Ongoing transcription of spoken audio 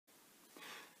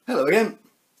Hello again.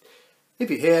 If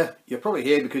you're here, you're probably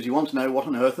here because you want to know what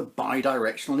on earth a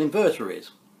bi-directional inverter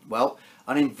is. Well,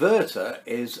 an inverter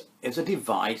is a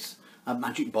device, a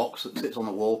magic box that sits on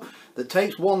the wall that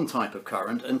takes one type of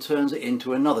current and turns it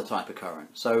into another type of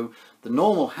current. So the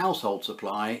normal household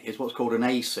supply is what's called an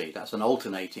AC, that's an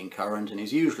alternating current, and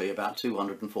is usually about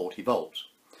 240 volts.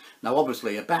 Now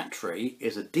obviously a battery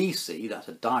is a DC, that's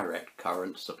a direct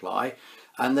current supply,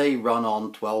 and they run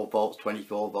on 12 volts,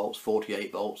 24 volts,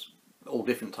 48 volts, all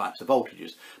different types of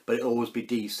voltages, but it'll always be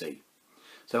DC.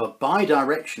 So a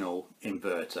bi-directional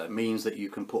inverter means that you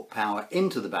can put power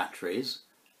into the batteries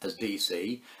as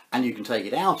DC, and you can take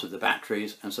it out of the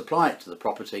batteries and supply it to the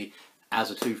property as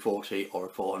a 240 or a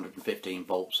 415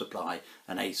 volt supply,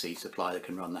 an AC supply that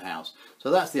can run the house.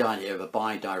 So that's the idea of a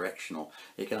bi-directional.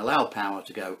 It can allow power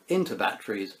to go into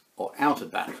batteries or out of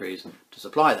batteries to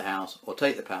supply the house, or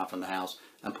take the power from the house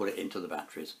and put it into the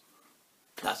batteries.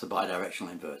 That's a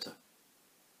bi-directional inverter.